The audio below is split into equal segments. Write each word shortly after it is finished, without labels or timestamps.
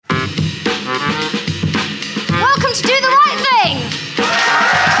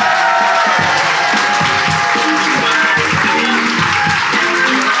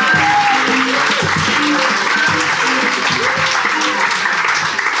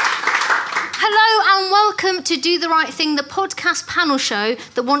welcome to Do the Right Thing, the podcast panel show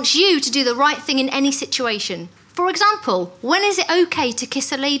that wants you to do the right thing in any situation. For example, when is it okay to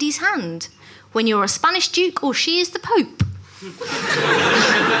kiss a lady's hand? When you're a Spanish duke or she is the Pope? So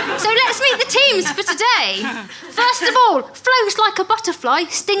let's meet the teams for today. First of all, floats like a butterfly,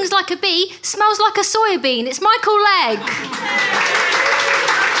 stings like a bee, smells like a soybean. It's Michael Legg.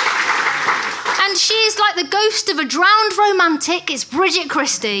 And she is like the ghost of a drowned romantic. It's Bridget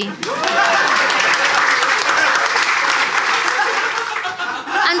Christie.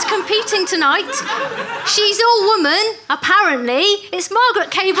 And competing tonight, she's all woman, apparently. It's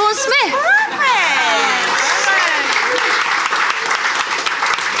Margaret Smith.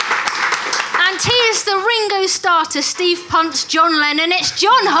 And he is the Ringo starter, Steve Punt's John Lennon. It's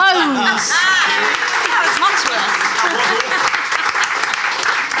Jon Holmes. That was much worse.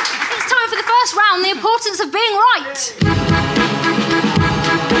 It's time for the first round, the importance of being right.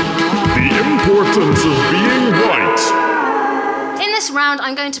 The importance of being right. In this round,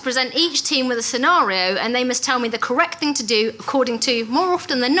 I'm going to present each team with a scenario, and they must tell me the correct thing to do according to, more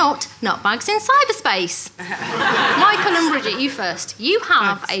often than not, nutbags in cyberspace. Michael and Bridget, you first. You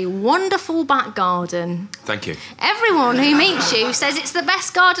have a wonderful back garden. Thank you. Everyone who meets you says it's the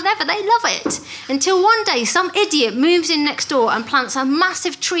best garden ever. They love it. Until one day, some idiot moves in next door and plants a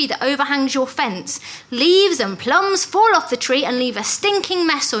massive tree that overhangs your fence. Leaves and plums fall off the tree and leave a stinking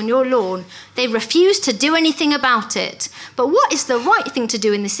mess on your lawn. They refuse to do anything about it. But what is the right thing to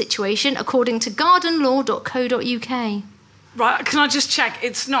do in this situation, according to gardenlaw.co.uk? Right, can I just check?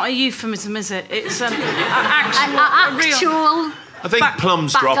 It's not a euphemism, is it? It's an actual... I think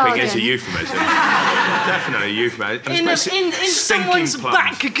plums back dropping garden. is a euphemism. Definitely a euphemism. In someone's plums.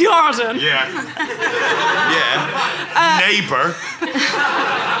 back garden. Yeah. Yeah. Neighbour.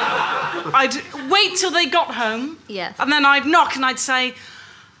 I'd wait till they got home. Yeah. And then I'd knock and I'd say,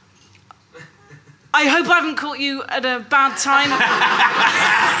 I hope I haven't caught you at a bad time.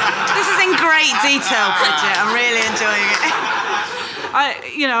 This is in great detail, Bridget. I'm really enjoying it.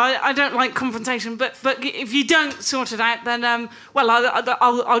 I don't like confrontation, but if you don't sort it out, then I'll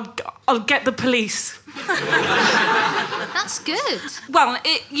get the police. That's good. Well,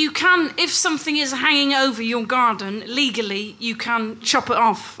 you can, if something is hanging over your garden legally, you can chop it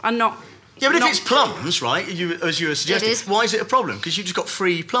off and not. Yeah, but if it's plums, right, as you were suggesting, why is it a problem? Because you just got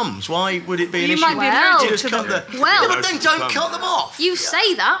free plums. Why would it be an issue? You might be allergic to them. Well, but then don't cut them off. You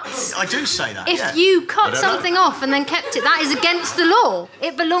say that. I do say that, If you cut something off and then kept it, that is against the law.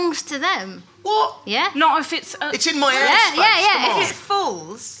 It belongs to them. What? Yeah? Not if it's... It's in my Yeah. Come on. If it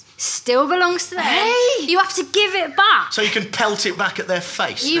falls... Still belongs to them. Hey! You have to give it back. So you can pelt it back at their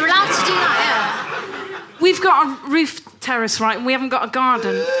face. You're allowed to do that, yeah. We've got a roof terrace, right, and we haven't got a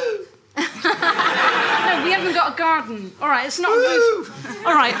garden. No, we haven't got a garden. All right, it's not a roof.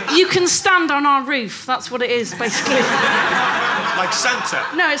 All right, you can stand on our roof. That's what it is, basically. Like Santa.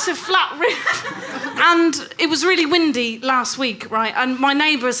 No, it's a flat roof. And it was really windy last week, right? And my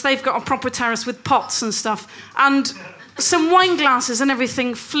neighbours, they've got a proper terrace with pots and stuff. And some wine glasses and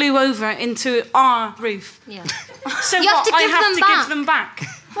everything flew over into our roof. Yeah. So You have to I give have them to back. give them back.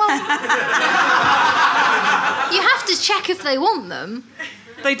 Well, you have to check if they want them.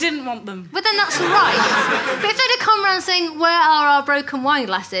 They didn't want them. But then that's all right. But if they'd have come around saying, where are our broken wine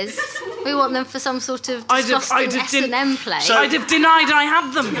glasses? We want them for some sort of disgusting S&M play. So- I'd have denied I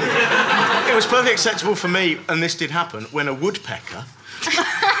had them. It was perfectly acceptable for me, and this did happen, when a woodpecker,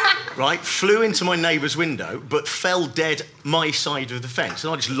 right, flew into my neighbour's window, but fell dead my side of the fence,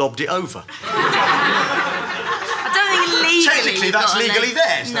 and I just lobbed it over. I don't think legally... Technically, that's legally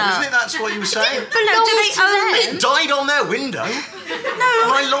theirs, though, isn't it? That's what you were saying. But no, do they own It died on their window,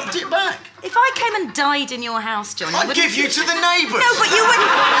 and I lobbed it back. If I came and died in your house, John... I'd give you to the neighbours. No, but you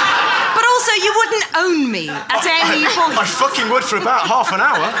wouldn't... But also, you wouldn't own me at any point. I fucking would for about half an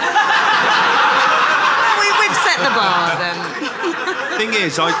hour. We've set the bar, then. Thing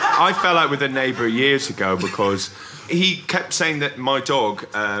is, I fell out with a neighbour years ago because he kept saying that my dog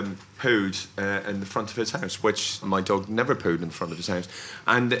pooed in the front of his house, which my dog never pooed in the front of his house.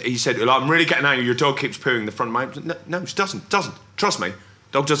 And he said, well, I'm really getting angry, your dog keeps pooing in the front of my house. No, she doesn't. Trust me.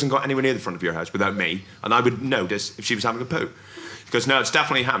 Dog doesn't go anywhere near the front of your house without me, and I would notice if she was having a poo. He goes, no, it's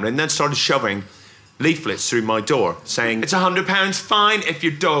definitely happening. And then started shoving leaflets through my door saying, it's £100 fine if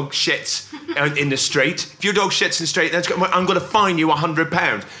your dog shits in the street. If your dog shits in the street, I'm going to fine you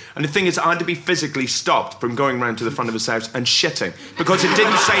 £100. And the thing is, I had to be physically stopped from going round to the front of his house and shitting because it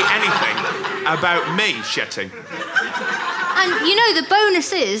didn't say anything about me shitting. And you know, the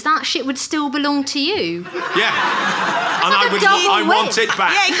bonus is that shit would still belong to you. Yeah. And like I want it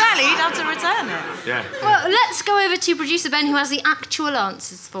back. Yeah, exactly. You'd have to return it. Yeah. Well, let's go over to producer Ben, who has the actual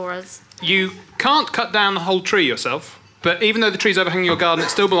answers for us. You can't cut down the whole tree yourself, but even though the tree's overhanging your garden, it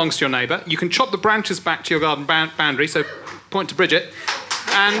still belongs to your neighbour. You can chop the branches back to your garden boundary, so point to Bridget,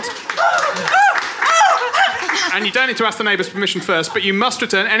 and you don't need to ask the neighbour's permission first, but you must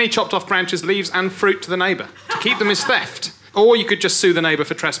return any chopped off branches, leaves and fruit to the neighbour. To keep them is theft. Or you could just sue the neighbour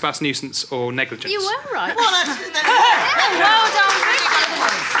for trespass, nuisance or negligence. You were right. Well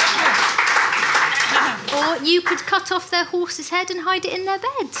Or you could cut off their horse's head and hide it in their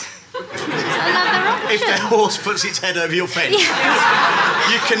bed. Another option. If their horse puts its head over your fence,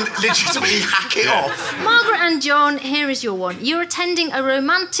 you can legitimately hack it off. Margaret and Jon, here is your one. You're attending a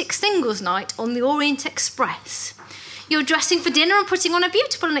romantic singles night on the Orient Express. You're dressing for dinner and putting on a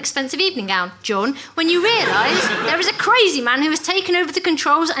beautiful and expensive evening gown, Jon, when you realise there is a crazy man who has taken over the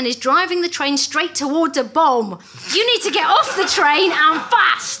controls and is driving the train straight towards a bomb. You need to get off the train and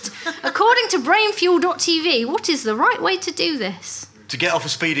fast. According to brainfuel.tv, what is the right way to do this? To get off a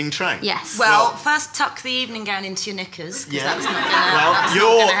speeding train? Yes. Well, first tuck the evening gown into your knickers, because that's not going to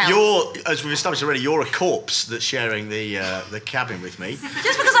Well, you're, as we've established already, you're a corpse that's sharing the cabin with me.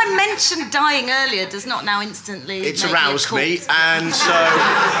 Just because I mentioned dying earlier does not now instantly It's make aroused me a me, corpse. and so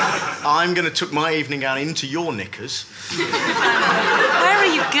I'm going to tuck my evening gown into your knickers. Where are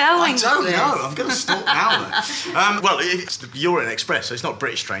you going? I don't know. I'm going to stop now, though. Well, it's the Orient Express, so it's not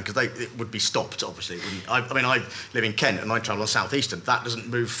British train, because it would be stopped, obviously. I mean, I live in Kent, and I travel on South Eastern. That doesn't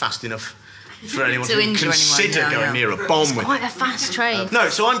move fast enough for anyone to consider going near a bomb with. Quite a fast train. No,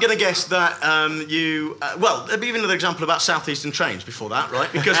 so I'm going to guess that well, there'll be even another example about South Eastern trains before that,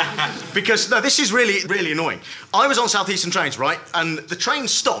 right? Because no, this is really, really annoying. I was on South Eastern trains, right? And the train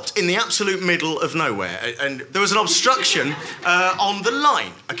stopped in the absolute middle of nowhere. And there was an obstruction on the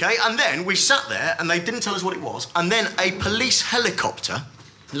line, OK? And then we sat there and they didn't tell us what it was. And then a police helicopter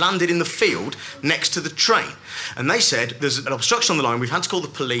landed in the field next to the train. And they said, there's an obstruction on the line, we've had to call the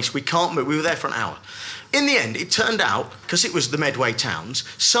police, we can't move. We were there for an hour. In the end, it turned out, because it was the Medway Towns,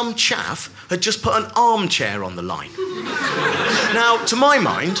 some chaff had just put an armchair on the line. Now, to my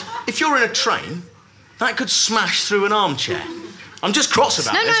mind, if you're in a train, that could smash through an armchair. I'm just cross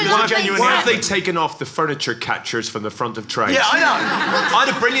about this. Why have they taken off the furniture catchers from the front of trains? Yeah, I know. I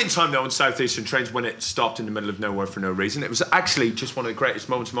had a brilliant time, though, on South Eastern trains when it stopped in the middle of nowhere for no reason. It was actually just one of the greatest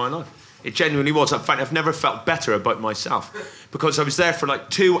moments of my life. It genuinely was. In fact, I've never felt better about myself because I was there for like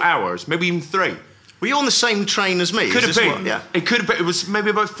 2 hours, maybe even 3. Were you on the same train as me? Could have been. What? Yeah. It could have been. It was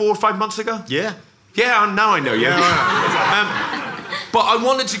maybe about 4 or 5 months ago. Yeah. Yeah, now I know. Yeah. But I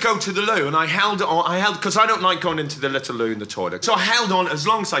wanted to go to the loo, and I held on, because I don't like going into the little loo in the toilet. So I held on as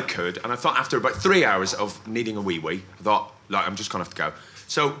long as I could, and I thought after about 3 hours of needing a wee-wee, I thought, like, I'm just going to have to go.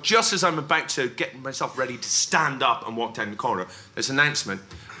 So just as I'm about to get myself ready to stand up and walk down the corridor, this announcement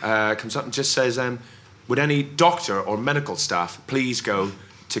comes up and just says, would any doctor or medical staff please go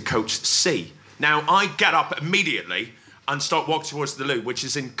to coach C? Now, I get up immediately and start walking towards the loo, which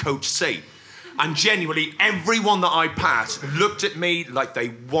is in coach C. And genuinely, everyone that I passed looked at me like they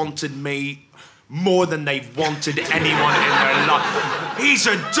wanted me more than they wanted anyone in their life. He's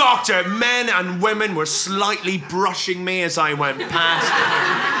a doctor. Men and women were slightly brushing me as I went past.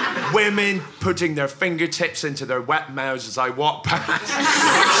 Women putting their fingertips into their wet mouths as I walked past,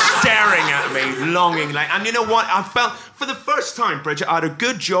 staring at me longingly. And you know what? I felt, for the first time, Bridget, I had a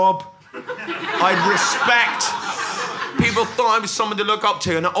good job. I had respect. People thought I was someone to look up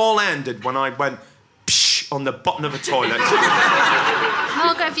to, and it all ended when I went psh on the bottom of a toilet.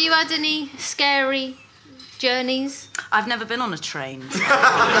 Margaret, have you had any scary journeys? I've never been on a train. So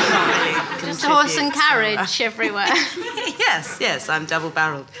Just horse and carriage everywhere. Yes, I'm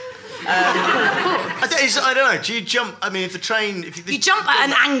double-barrelled. I don't know. Do you jump? I mean, if the train, You jump at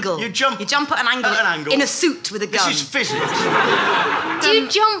an angle. You jump at an angle. In a suit with a gun. This is physics. Do you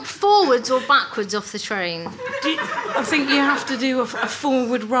jump forwards or backwards off the train? I think you have to do a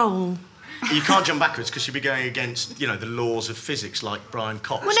forward roll. You can't jump backwards because you'd be going against, the laws of physics, like Brian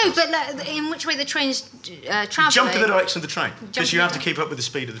Cox. Well, no, but in which way the train's travelling? Jump in the direction of the train because you have to keep up with the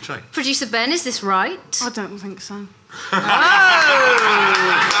speed of the train. Producer Ben, is this right? I don't think so.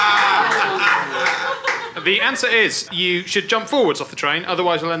 The answer is you should jump forwards off the train,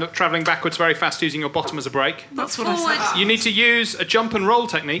 otherwise you'll end up travelling backwards very fast using your bottom as a brake. That's what I said. You need to use a jump and roll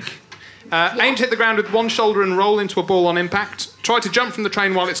technique. Aim to hit the ground with one shoulder and roll into a ball on impact. Try to jump from the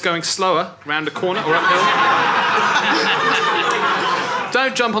train while it's going slower, round a corner or uphill.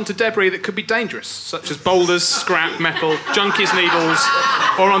 Don't jump onto debris that could be dangerous, such as boulders, scrap, metal, junkies' needles,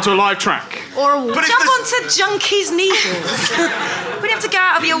 or onto a live track. Or a wall. But if Jump there's- onto Junkie's needles. Would you have to go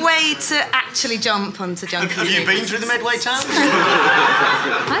out of your way to actually jump onto Junkie's Have you needles? been through the Medway Towns?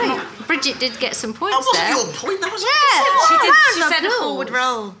 I think Bridget did get some points That wasn't there. your point, that was... Yeah, She did. round She of said a applause. forward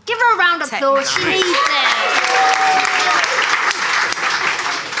roll. Give her a round of applause. She Technically. needs it.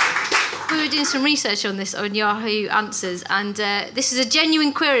 We were doing some research on this on Yahoo Answers, and this is a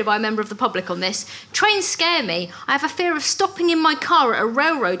genuine query by a member of the public on this. Trains scare me. I have a fear of stopping in my car at a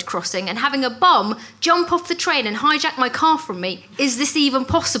railroad crossing and having a bum jump off the train and hijack my car from me. Is this even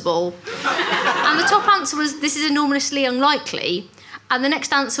possible? And the top answer was, this is enormously unlikely. And the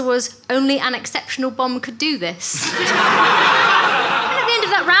next answer was, only an exceptional bum could do this. And at the end of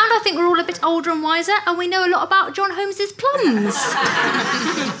that round, I think we're all a bit older and wiser, and we know a lot about Jon Holmes's plums.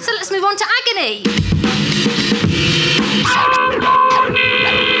 So let's move on to agony.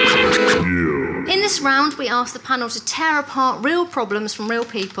 In this round, we ask the panel to tear apart real problems from real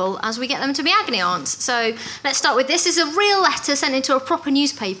people as we get them to be agony aunts. So let's start with this. This is a real letter sent into a proper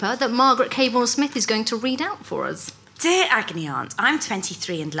newspaper that Margaret Cabourn Smith is going to read out for us. Dear Agony Aunt, I'm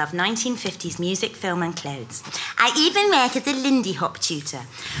 23 and love 1950s music, film and clothes. I even work as a Lindy Hop tutor.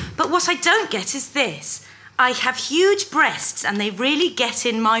 But what I don't get is this. I have huge breasts and they really get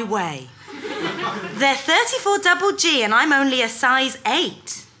in my way. They're 34 double G and I'm only a size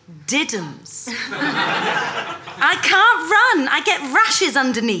 8. Diddums. I can't run. I get rashes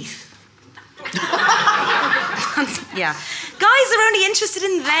underneath. Yeah. Guys are only interested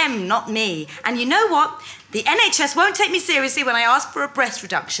in them, not me. And you know what? The NHS won't take me seriously when I ask for a breast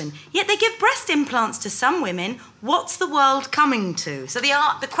reduction. Yet they give breast implants to some women. What's the world coming to? So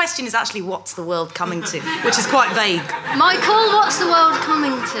the question is actually, what's the world coming to? Which is quite vague. Michael, what's the world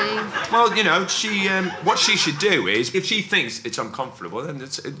coming to? Well, you know, what she should do is, if she thinks it's uncomfortable, then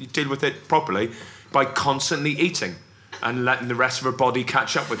you deal with it properly by constantly eating and letting the rest of her body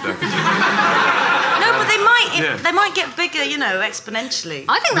catch up with her. No, but they might get bigger, you know, exponentially.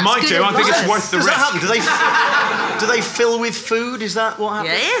 I think that's Might good do. I think it's advice. worth the Does that risk. happen? Do they fill with food? Is that what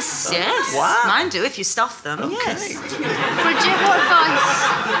happens? Yes. Wow. Mine do if you stuff them. Okay. Yes. Bridget, what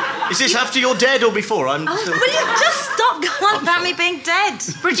advice? Is this after you're dead or before? Will you just stop going on about me being dead?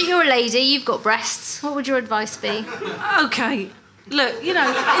 Bridget, you're a lady, you've got breasts. What would your advice be? Okay. Look, you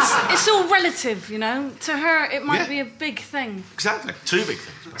know, it's all relative, you know. To her, it might be a big thing. Exactly. Two big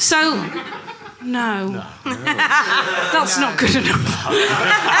things. So, no. That's not good enough.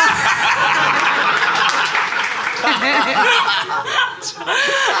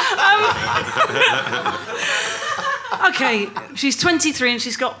 Okay, she's 23 and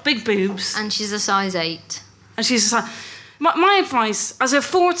she's got big boobs. And she's a size 8. And she's like, my advice, as a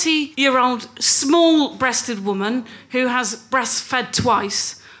 40-year-old small-breasted woman who has breastfed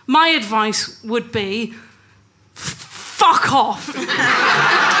twice, my advice would be, fuck off.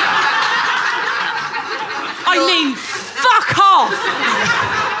 I mean, fuck off.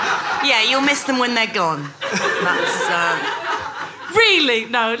 Yeah, you'll miss them when they're gone. That's. Really?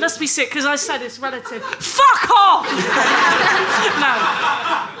 No, let's be sick, because I said it's relative. Fuck off! No.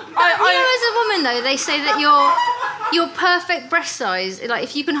 You know, as a woman, though, they say that your perfect breast size, like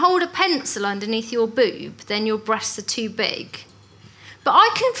if you can hold a pencil underneath your boob, then your breasts are too big. But I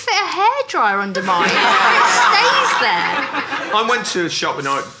can fit a hairdryer under mine. It stays there. I went to a shop at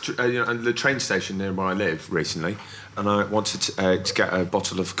the train station near where I live recently, and I wanted to get a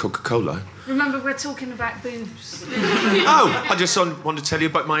bottle of Coca-Cola. Remember, we're talking about boobs. Oh, I just want to tell you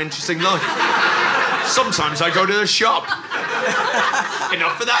about my interesting life. Sometimes I go to the shop.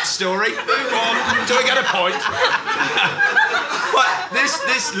 Enough for that story. Move on. Do I get a point? But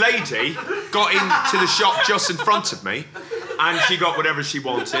this lady got into the shop just in front of me, and she got whatever she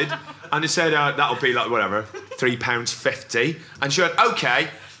wanted, and they said that'll be like whatever, £3.50, and she went okay,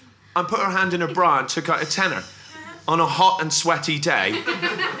 and put her hand in her bra and took out a tenner on a hot and sweaty day,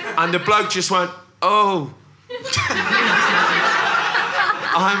 and the bloke just went, oh.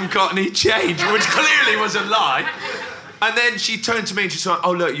 I haven't got any change, which clearly was a lie. And then she turned to me and she said,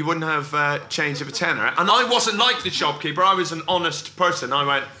 oh, look, you wouldn't have change of a tenner. And I wasn't like the shopkeeper. I was an honest person. I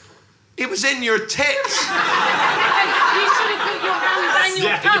went, it was in your tits. You should have put your hand down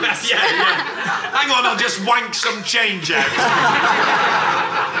your pants. Yeah. Hang on, I'll just wank some change out.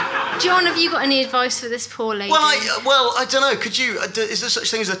 John, have you got any advice for this poor lady? Well, I don't know. Could you? Is there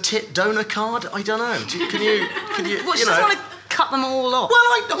such thing as a tit donor card? I don't know. Can you? What, You she doesn't know. want a cut them all off. Well,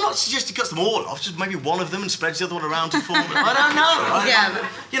 I'm not suggesting he cuts them all off, just maybe one of them and spreads the other one around to form... I don't know. Yeah.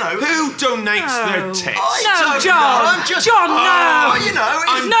 You know... Who donates their tits? No, John. John, no. You know...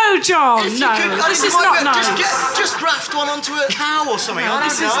 No, John, If you no. could, This is not nice. Just graft one onto a cow or something. I don't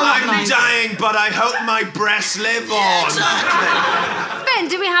this know. is not I'm dying, but I hope my breasts live on. Exactly. Ben,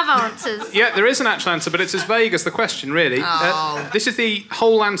 do we have answers? Yeah, there is an actual answer, but it's as vague as the question, really. This is the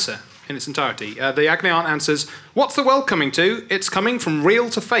whole answer in its entirety. The agony aunt answers, what's the world coming to? It's coming from real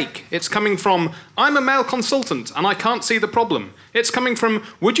to fake. It's coming from, I'm a male consultant and I can't see the problem. It's coming from,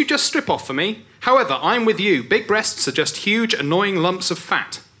 would you just strip off for me? However, I'm with you. Big breasts are just huge, annoying lumps of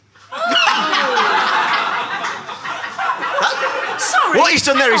fat. Sorry. What he's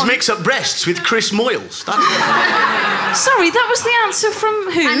done there is hang on. mix up breasts with Chris Moyles. Sorry, that was the answer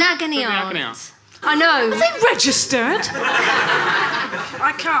from who? An agony From the aunt. agony aunt. I know. Are they registered?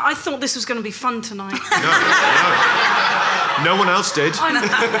 I can't. I thought this was going to be fun tonight. No one else did.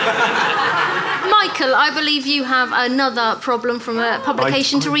 Michael, I believe you have another problem from a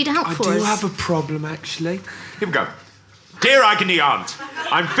publication to read out for us. I do have a problem, actually. Here we go. Dear agony aunt,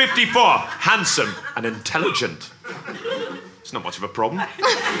 I'm 54, handsome and intelligent. It's not much of a problem.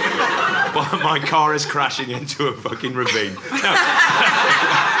 But my car is crashing into a fucking ravine. No.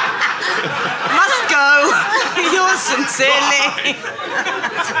 Must go. Yours sincerely.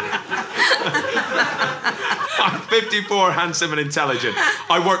 I'm 54, handsome and intelligent.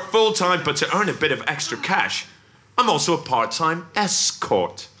 I work full-time, but to earn a bit of extra cash, I'm also a part-time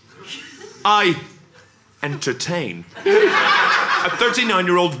escort. I entertain a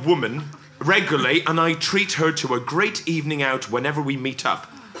 39-year-old woman regularly, and I treat her to a great evening out whenever we meet up.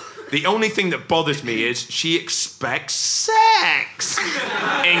 The only thing that bothers me is she expects sex,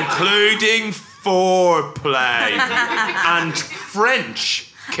 including foreplay and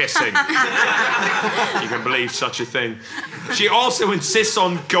French kissing. You can believe such a thing. She also insists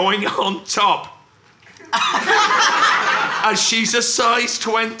on going on top, as she's a size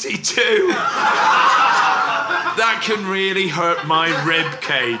 22. That can really hurt my rib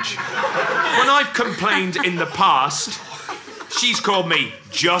cage. When I've complained in the past, she's called me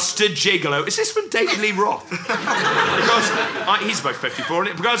just a gigolo. Is this from David Lee Roth? Because he's about 54,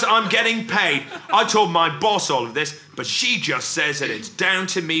 and because I'm getting paid. I told my boss all of this, but she just says that it's down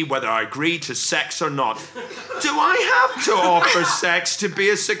to me whether I agree to sex or not. Do I have to offer sex to be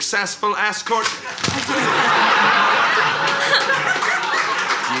a successful escort?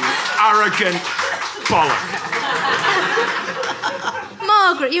 You arrogant bollock.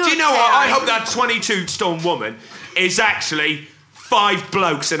 Margaret, you're Do you know okay, what? I aren't hope that 22-stone woman is actually 5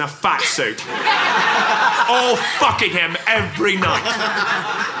 blokes in a fat suit. All fucking him every night.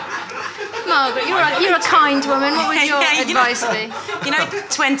 Margaret, you're a kind woman. What would your advice be? You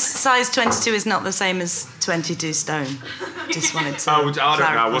know, size 22 is not the same as 22 stone. Just wanted to. I don't know.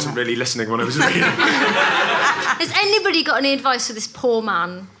 I wasn't really listening when I was reading. Has anybody got any advice for this poor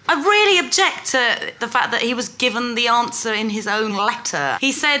man? I really object to the fact that he was given the answer in his own letter.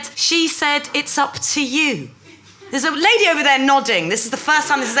 She said, it's up to you. There's a lady over there nodding. This is the first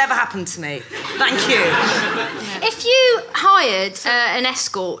time this has ever happened to me. Thank you. If you hired an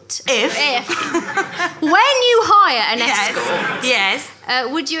escort... If? When you hire an escort... Yes.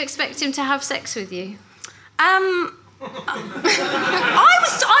 Would you expect him to have sex with you? I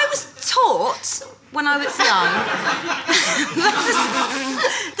was taught when I was young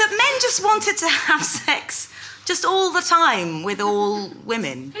that men just wanted to have sex just all the time with all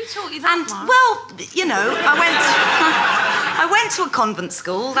women. Who taught you that, And Mark? well, you know, I went to a convent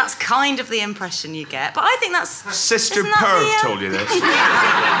school. That's kind of the impression you get. But I think that's Sister isn't that Perv the, told you this.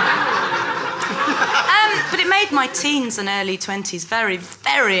 But it made my teens and early 20s very,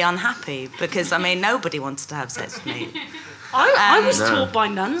 very unhappy because, I mean, nobody wanted to have sex with me. I was taught by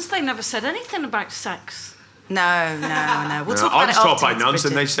nuns. They never said anything about sex. No. We'll talk I about was it taught by afterwards, nuns,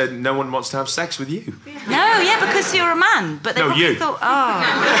 and they Bridget. said no one wants to have sex with you. No, yeah, because you're a man. But they No, probably you. thought,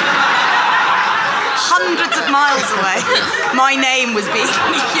 hundreds of miles away, my name was being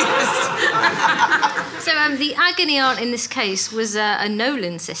used. So the agony aunt in this case was a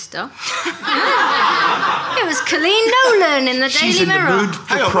Nolan sister. It was Colleen Nolan in the She's Daily in Mirror. the mood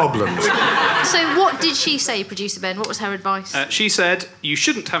for problems. So what did she say, Producer Ben? What was her advice? She said you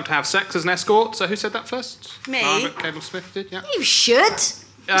shouldn't have to have sex as an escort. So who said that first? Me. Margaret Cable Smith did, yeah. You should.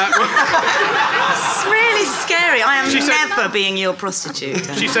 It's really scary. I am She said- never being your prostitute.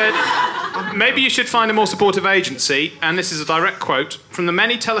 She said, maybe you should find a more supportive agency, and this is a direct quote, from the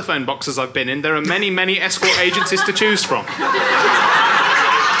many telephone boxes I've been in, there are many, many escort agencies to choose from.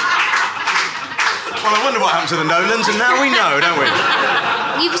 Well, I wonder what happened to the Nolans, and now we know, don't we?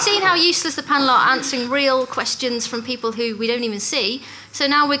 You've seen how useless the panel are answering real questions from people who we don't even see. So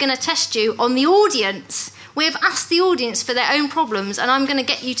now we're going to test you on the audience. We have asked the audience for their own problems, and I'm going to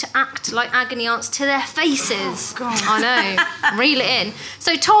get you to act like agony aunts to their faces. Oh, God. I know. Reel it in.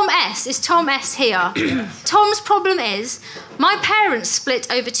 So Tom S. Is Tom S. here? Tom's problem is, my parents split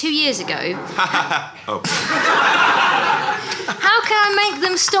over 2 years ago. Oh. How can I make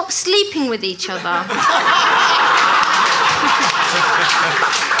them stop sleeping with each other?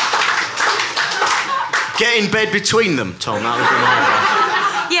 Get in bed between them, Tom. That would be my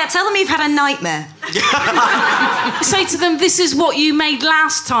advice. Yeah, tell them you've had a nightmare. Say to them, this is what you made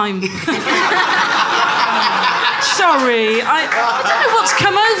last time. Sorry, I don't know what's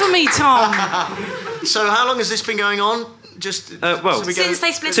come over me, Tom. So how long has this been going on? Just Since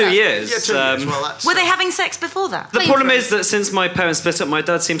they split 2 up. years. Yeah, 2 years. Well, that's... Were they having sex before that? The problem is that since my parents split up, my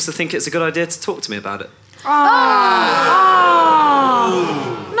dad seems to think it's a good idea to talk to me about it.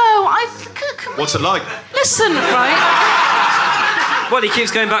 No, What's it like? listen, right? Well, he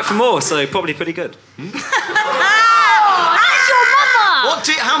keeps going back for more, so probably pretty good. That's your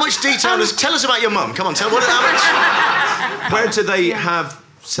mother! How much detail tell us about your mum. Come on, how much... Where do they have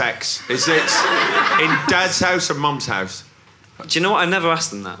sex? Is it in Dad's house or Mum's house? Do you know what? I never asked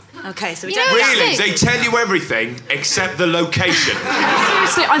them that. Okay, so we You don't... know- Really? Interesting. They tell you everything except the location.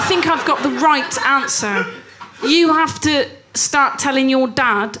 Seriously, I think I've got the right answer. You have to start telling your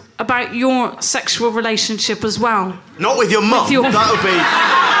dad about your sexual relationship as well. Not with your mum. your- That would be...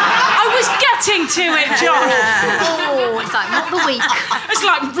 I was getting to it, John. Oh, it's like not the week. It's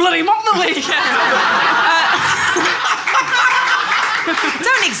like bloody mock the week.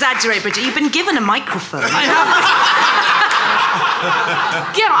 Don't exaggerate, Bridget. You've been given a microphone.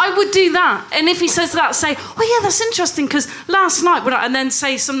 Yeah, I would do that. And if he says that, say, oh yeah, that's interesting, because last night, and then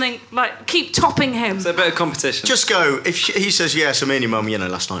say something like, keep topping him. It's a bit of competition. Just go, if he says, yeah, so me and your mum,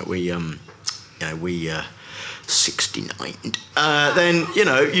 last night we 69'd. Then,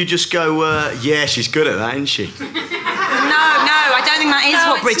 you just go, yeah, she's good at that, isn't she? No, I don't think that is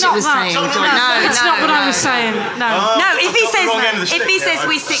what it's Bridget not was that. saying. No, it's not what I was saying. No. No, if he says wrong end of the stick there.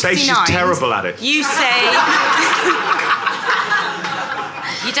 we're Say 69, she's terrible at it. you say.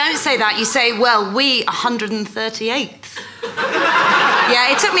 You don't say that. You say, well, we 138th. Yeah,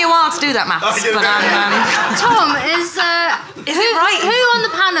 it took me a while to do that maths, but Tom, is it right? Who on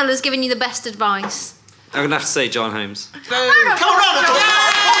the panel has given you the best advice? I'm going to have to say Jon Holmes. Come around.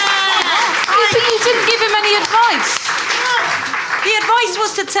 But you didn't give him any advice. The advice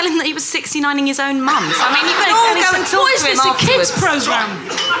was to tell him that he was 69ing his own mum. So, I mean, you could all go and talk What is to him this, a afterwards. kids' programme?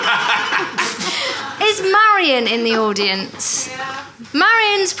 Is Marion in the audience?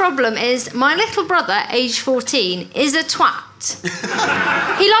 Marion's problem is, my little brother, age 14, is a twat.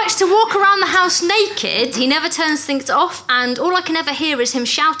 He likes to walk around the house naked, he never turns things off, and all I can ever hear is him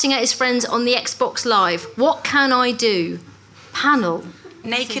shouting at his friends on the Xbox Live. What can I do? Panel.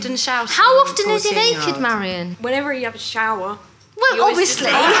 Naked and shouting. How often is he naked, Marion? Whenever you have a shower. Well,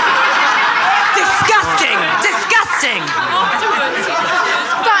 obviously. Disgusting!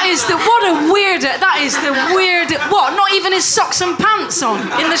 That is the weird. What? Not even his socks and pants on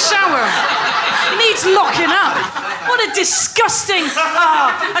in the shower. He needs locking up. What a disgusting.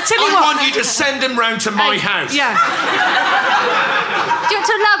 I tell you I what. want you to send him round to my house. Yeah. Do you want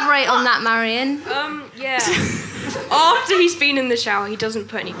to elaborate on that, Marion? Yeah. After he's been in the shower, he doesn't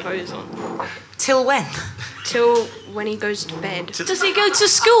put any clothes on. Till when? Till when he goes to bed. Does he go to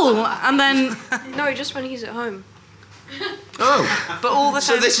school and then? No, just when he's at home. Oh. But all the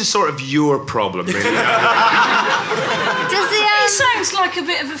So time. this is sort of your problem, really. Does he? He sounds like a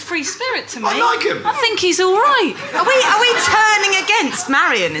bit of a free spirit to me. I like him. I think he's all right. Are we turning against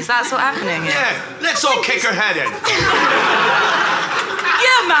Marion? Is that what's happening here? Yeah, let's all kick her head in.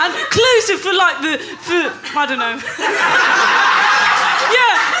 Yeah, man. Closer for I don't know.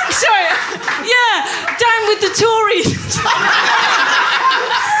 Yeah, sorry. Yeah, down with the Tories.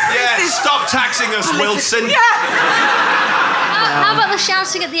 Yeah, stop taxing us, Wilson. How about the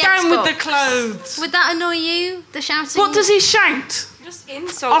shouting at the Down Xbox? with the clothes. Would that annoy you? The shouting? What does he shout? Just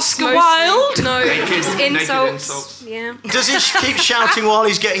insults. Oscar mostly. Wilde? No, Naked just insults. insults. Yeah. Does he keep shouting while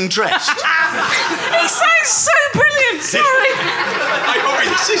he's getting dressed? He sounds so brilliant. Sorry. I hope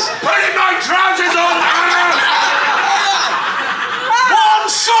this is putting my trousers on. One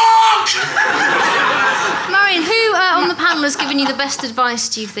sock. Marion, who on the panel has given you the best advice,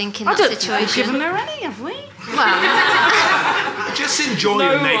 do you think, in that I don't think we've situation? given her any, have we? Well, Just enjoy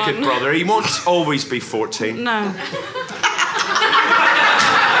No your naked one. brother. He won't always be 14. No.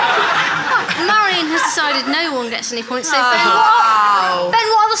 Marion has decided no one gets any points. So Ben,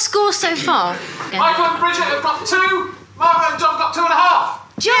 what are the scores so far? Yeah. Michael and Bridget have got 2, Margaret and John got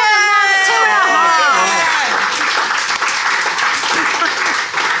 2.5. Jon and Margaret, 2.5.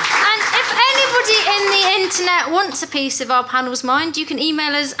 And if anybody in the internet wants a piece of our panel's mind, you can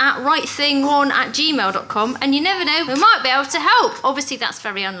email us at rightthing1@gmail.com, and you never know, we might be able to help. Obviously, that's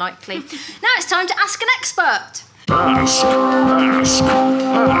very unlikely. Now it's time to ask an expert. Ask, ask,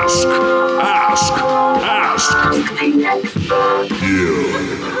 ask, ask, ask.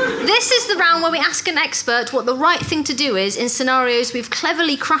 This is the round where we ask an expert what the right thing to do is in scenarios we've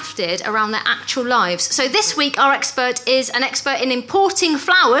cleverly crafted around their actual lives. So this week, our expert is an expert in importing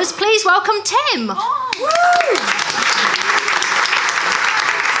flowers. Please welcome Tim. Oh.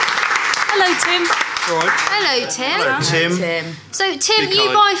 Hello, Tim. Right. Hello, Tim. Hello, Tim. So, Tim, Be you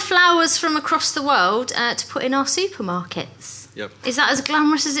kind. buy flowers from across the world to put in our supermarkets. Yep. Is that as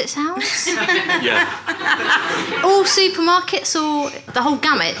glamorous as it sounds? Yeah. All supermarkets or the whole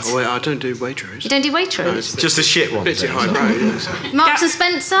gamut? Oh, wait, I don't do Waitrose. You don't do Waitrose? No, it's Just a shit one. a bit too highbrow. Yeah. Marks and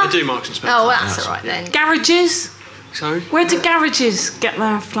Spencer? I do Marks and Spencer. Oh, well, that's all right then. Garages? So? Where do garages get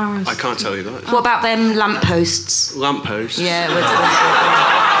their flowers? I can't tell you that. What about them lampposts? Lampposts. Yeah, where do they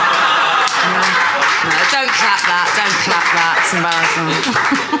No, don't clap that. Don't clap that. It's embarrassing.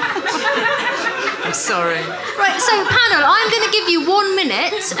 I'm sorry. Right, so panel, I'm going to give you 1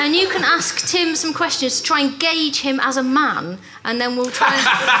 minute and you can ask Tim some questions to try and gauge him as a man, and then we'll try and...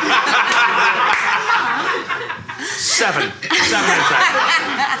 7. 7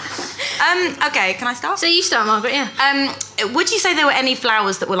 Okay, can I start? So you start, Margaret, yeah. Would you say there were any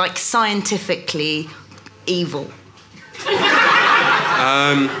flowers that were, like, scientifically evil?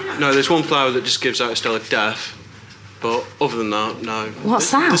 No, there's one flower that just gives out a smell of death. But other than that, no. What's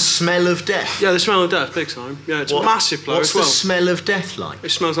that? The smell of death. Yeah, the smell of death, big time. Yeah, it's a massive flower What's as well. the smell of death like?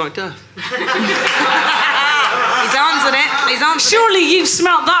 It smells like death. He's answered it. He's answered Surely you've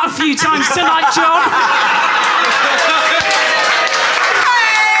smelt that a few times tonight, Jon.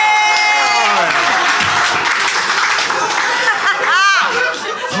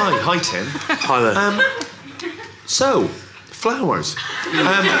 Hi, Tim. Hi there. So, flowers.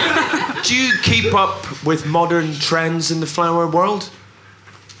 Do you keep up with modern trends in the flower world?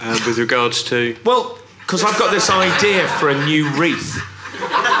 With regards to... Well, because I've got this idea for a new wreath.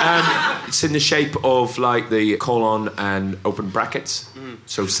 It's in the shape of, like, the colon and open brackets.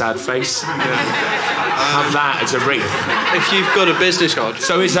 So, sad face. Have that as a wreath. If you've got a business card...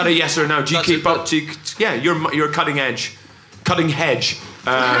 So, is that a yes or no? Do you That's keep a- up? Yeah, you're cutting edge. Cutting hedge.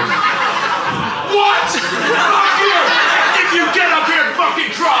 What? If you get up here and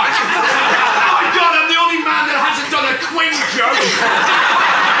fucking try! My God, I'm the only man that hasn't done a Queen joke!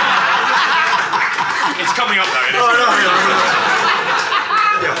 It's coming up though, isn't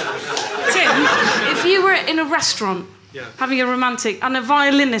it? Tim, if you were in a restaurant having a romantic and a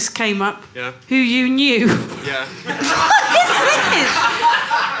violinist came up who you knew Yeah.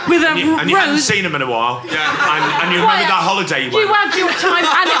 with a And you hadn't rose... seen him in a while. Yeah. And you remember that holiday you went? You had your time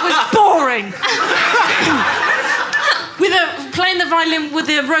and it was boring. Playing the violin with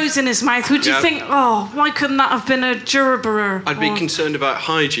a rose in his mouth, would you think, oh, why couldn't that have been a Jurabura? I'd be concerned about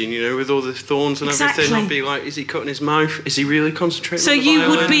hygiene, you know, with all the thorns and everything. Exactly. I'd be like, is he cutting his mouth? Is he really concentrating So on the you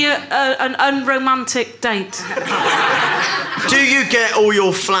violin? would be an unromantic date. Do you get all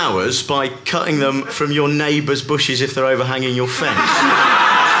your flowers by cutting them from your neighbour's bushes if they're overhanging your fence?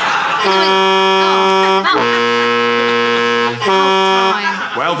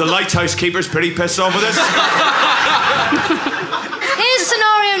 Well, the lighthouse keeper's pretty pissed off with us. Here's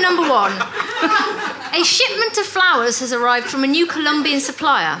scenario number 1. A shipment of flowers has arrived from a new Colombian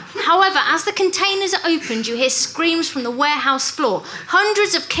supplier. However, as the containers are opened, you hear screams from the warehouse floor.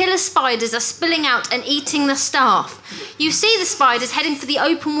 Hundreds of killer spiders are spilling out and eating the staff. You see the spiders heading for the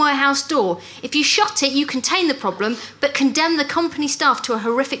open warehouse door. If you shut it, you contain the problem, but condemn the company staff to a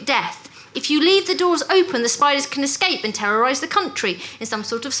horrific death. If you leave the doors open, the spiders can escape and terrorise the country in some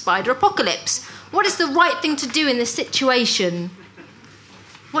sort of spider apocalypse. What is the right thing to do in this situation?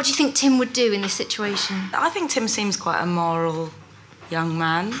 What do you think Tim would do in this situation? I think Tim seems quite a moral young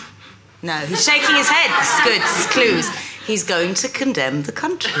man. No, he's shaking his head. This is good. This is clues. He's going to condemn the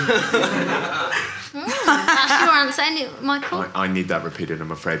country. That's your answer, Michael? I need that repeated,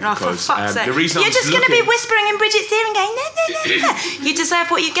 I'm afraid, Oh, for because fuck's sake. the reason You're I was just going to be looking- whispering in Bridget's ear and going, no, no, no, no. You deserve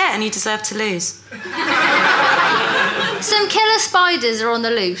what you get and you deserve to lose. Some killer spiders are on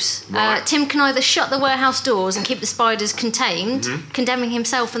the loose. Right. Tim can either shut the warehouse doors and keep the spiders contained, condemning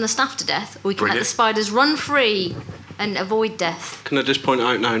himself and the staff to death, or he can let the Brilliant. spiders run free and avoid death. Can I just point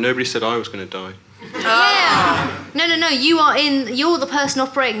out now, nobody said I was going to die. Yeah. No, you're the person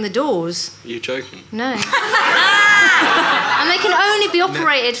operating the doors. You're joking. No. And they can only be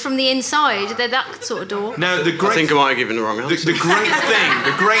operated from the inside. They're that sort of door. Now, I think I might have given the wrong answer. The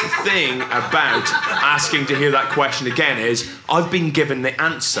great thing about asking to hear that question again is I've been given the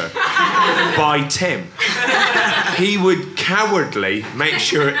answer by Tim. He would cowardly make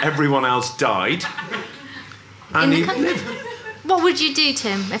sure everyone else died. And he'd live. What would you do,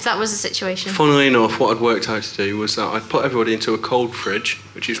 Tim, if that was the situation? Funnily enough, what I'd worked out to do was that I'd put everybody into a cold fridge,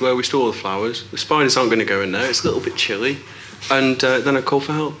 which is where we store the flowers. The spiders aren't going to go in there. It's a little bit chilly. And then I'd call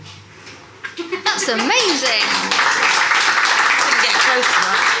for help. That's amazing. Couldn't get close to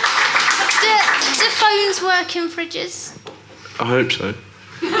that. Do phones work in fridges? I hope so.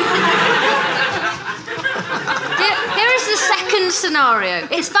 Here is the second scenario.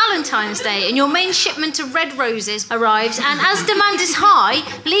 It's Valentine's Day and your main shipment of red roses arrives, and as demand is high,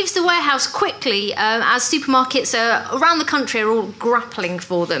 leaves the warehouse quickly as supermarkets around the country are all grappling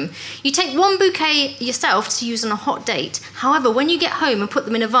for them. You take one bouquet yourself to use on a hot date. However, when you get home and put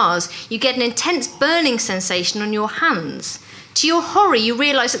them in a vase, you get an intense burning sensation on your hands. To your horror, you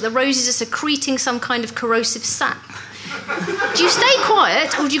realise that the roses are secreting some kind of corrosive sap. Do you stay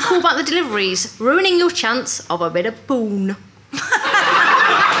quiet or do you call back the deliveries, ruining your chance of a bit of boon?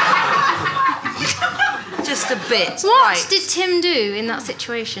 Just a bit. What did Tim do in that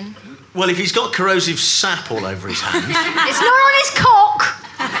situation? Well, if he's got corrosive sap all over his hands... It's not on his cock!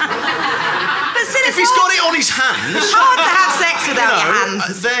 But still, if he's got it on his hands... It's hard to have sex without your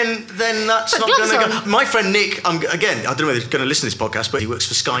hands. Then that's Put not going to gloves go... My friend Nick, again, I don't know whether he's going to listen to this podcast, but he works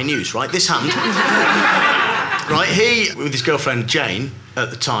for Sky News, right? This hand... Right, he, with his girlfriend Jane,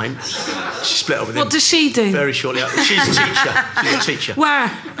 at the time, she split up with him. What does she do? Very shortly after. She's a teacher. She's a teacher. Where?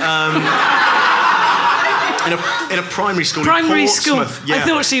 In a primary school Primary in school. Portsmouth. Yeah. I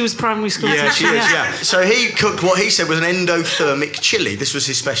thought she was primary school. Yeah, teacher. she is, yeah. So he cooked what he said was an endothermic chili. This was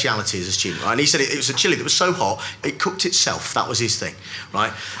his speciality as a student, right? And he said it was a chili that was so hot, it cooked itself. That was his thing,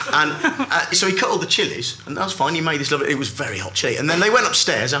 right? And so he cut all the chilies, and that was fine. He made this lovely... It was very hot chili. And then they went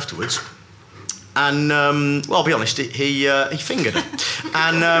upstairs afterwards, and, well, I'll be honest, he fingered her.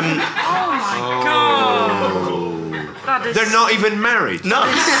 And... Oh, my God. That is... They're not even married? No.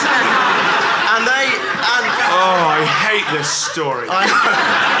 And oh, I hate this story.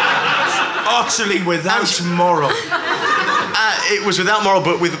 Utterly without moral. It was without moral,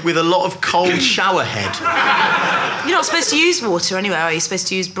 but with a lot of cold shower head. You're not supposed to use water anyway, are you? You're supposed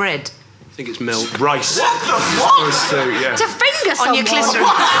to use bread. I think it's milk. Rice. What the fuck? Yeah. To finger someone. On your clitoris.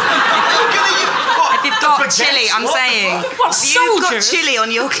 If you've got chili, I'm saying. What, if you've got soldiers? chili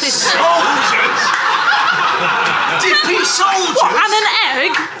on your clitoris. Soldiers? Dippy soldiers? What, and an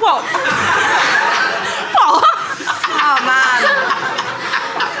egg? What? What? Oh, man.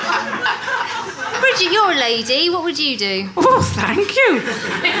 Bridget, you're a lady. What would you do? Oh, thank you.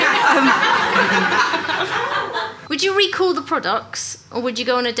 Would you recall the products, or would you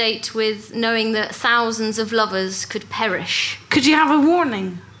go on a date with knowing that thousands of lovers could perish? Could you have a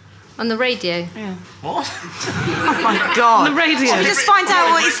warning? On the radio? Yeah. What? Oh, my God. On the radio. Should we just find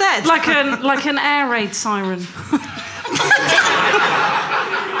out what he said? Like an air raid siren.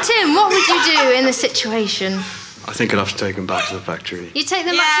 Tim, what would you do in this situation? I think I'd have to take them back to the factory. You take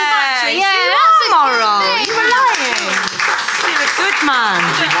them back to the factory? Yeah, that's a moral. good thing. You were lying. You're a good man.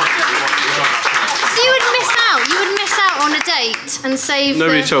 So you would miss out. You would miss out on a date and save.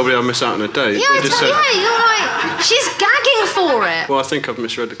 Nobody told me I'd miss out on a date. Yeah, They just said... you're like, she's gagging for it. Well, I think I've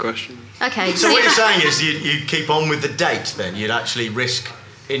misread the question. Okay. So what you're saying is you'd keep on with the date then? You'd actually risk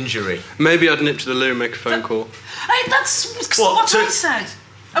injury? Maybe I'd nip to the loo and make a phone call. Hey, that's what I said.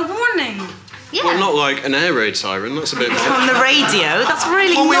 A warning. Yeah. Well, not like an air raid siren. That's a bit... On the radio? That's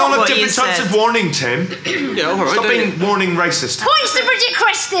really Well, we all not have what you different types said. of warning, Tim. Yeah, all right. Stop being warning racist. Points to Bridget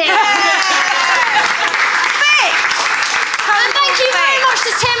Christie. And thank you very much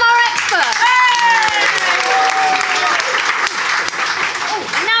to Tim, our expert. Oh,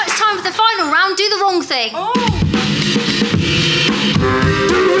 and now it's time for the final round. Do the wrong thing.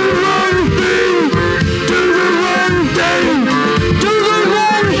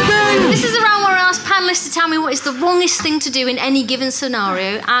 This is a round where I ask panellists to tell me what is the wrongest thing to do in any given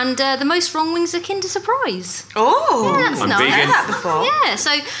scenario, and the most wrong wing's a Kinder Surprise. Oh, Yeah, that's I'm nice. vegan. I've heard that before. Yeah,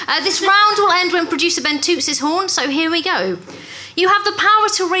 so this round will end when producer Ben toots his horn, so here we go. You have the power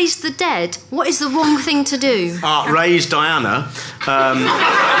to raise the dead. What is the wrong thing to do? Raise Diana,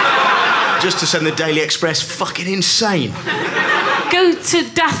 just to send the Daily Express fucking insane. Go to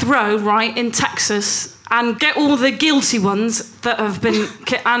death row, right, in Texas, and get all the guilty ones that have been...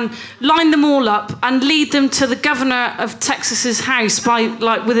 and line them all up and lead them to the governor of Texas's house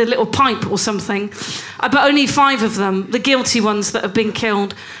with a little pipe or something. But only 5 of them, the guilty ones that have been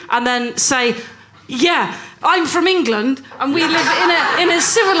killed. And then say, yeah, I'm from England, and we live in a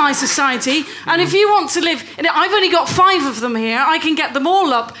civilised society. And if you want to live in it, I've only got 5 of them here. I can get them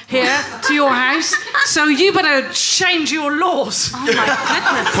all up here to your house. So you better change your laws. Oh my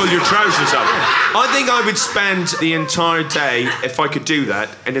goodness! Pull your trousers up. I think I would spend the entire day, if I could do that,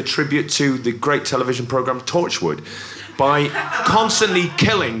 in a tribute to the great television programme Torchwood, by constantly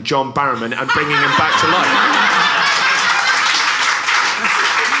killing John Barrowman and bringing him back to life.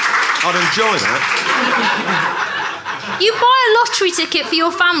 I'd enjoy that. You buy a lottery ticket for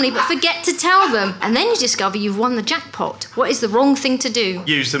your family but forget to tell them, and then you discover you've won the jackpot. What is the wrong thing to do?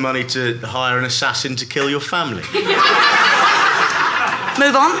 Use the money to hire an assassin to kill your family.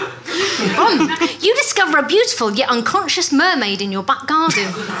 Move on. You discover a beautiful yet unconscious mermaid in your back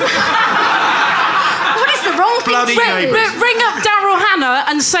garden. What is the wrong thing Bloody to do? neighbours. Ring up Daryl Hannah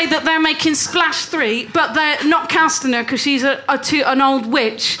and say that they're making Splash 3, but they're not casting her because she's an old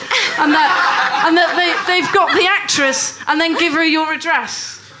witch, and that they've got the actress, and then give her your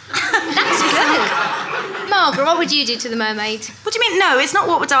address. That's good. Margaret, what would you do to the mermaid? What do you mean? No, it's not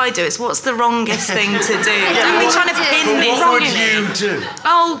what would I do. It's what's the wrongest thing to do. Don't be trying to pin this What on would me. you do?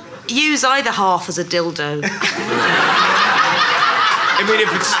 I'll use either half as a dildo. I mean,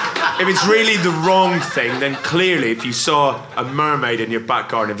 if it's really the wrong thing, then clearly, if you saw a mermaid in your back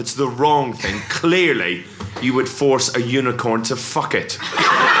garden, if it's the wrong thing, clearly you would force a unicorn to fuck it.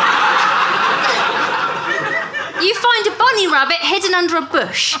 You find a bunny rabbit hidden under a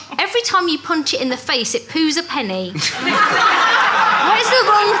bush. Every time you punch it in the face, it poos a penny. What is the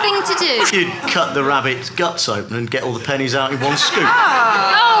wrong thing to do? You'd cut the rabbit's guts open and get all the pennies out in one scoop.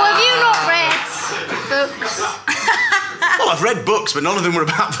 Oh, have you not read books? Well, I've read books, but none of them were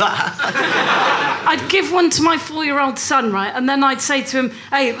about that. I'd give one to my 4-year-old son, right? And then I'd say to him,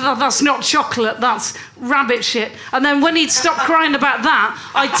 hey, that's not chocolate, that's rabbit shit. And then when he'd stop crying about that,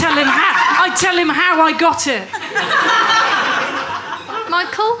 I'd tell him how I got it.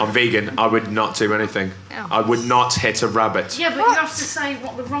 Michael? I'm vegan. I would not do anything. Oh. I would not hit a rabbit. Yeah, but you have to say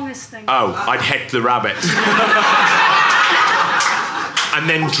what the wrongest thing is. Oh, I'd hit the rabbit. And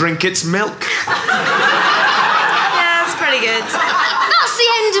then drink its milk. Yeah, that's pretty good. That's the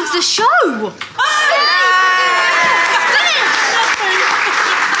end of the show. It's finished.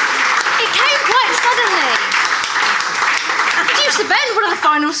 It came quite suddenly. Producer Ben, what are the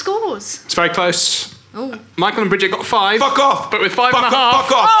final scores? It's very close. Oh. Michael and Bridget got 5. Fuck off. But with 5 Fuck and a off. half.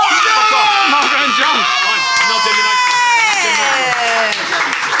 Fuck off. Fuck off. Margaret and Jon. Fine. I'm not doing the next one.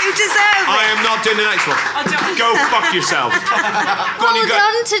 You deserve I it. am not doing the next one. Go fuck yourself. Go on, you Well go.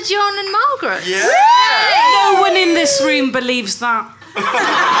 done to Jon and Margaret. Yeah. No one in this room believes that. Thank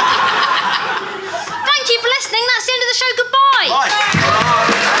you for listening. That's the end of the show. Goodbye. Bye.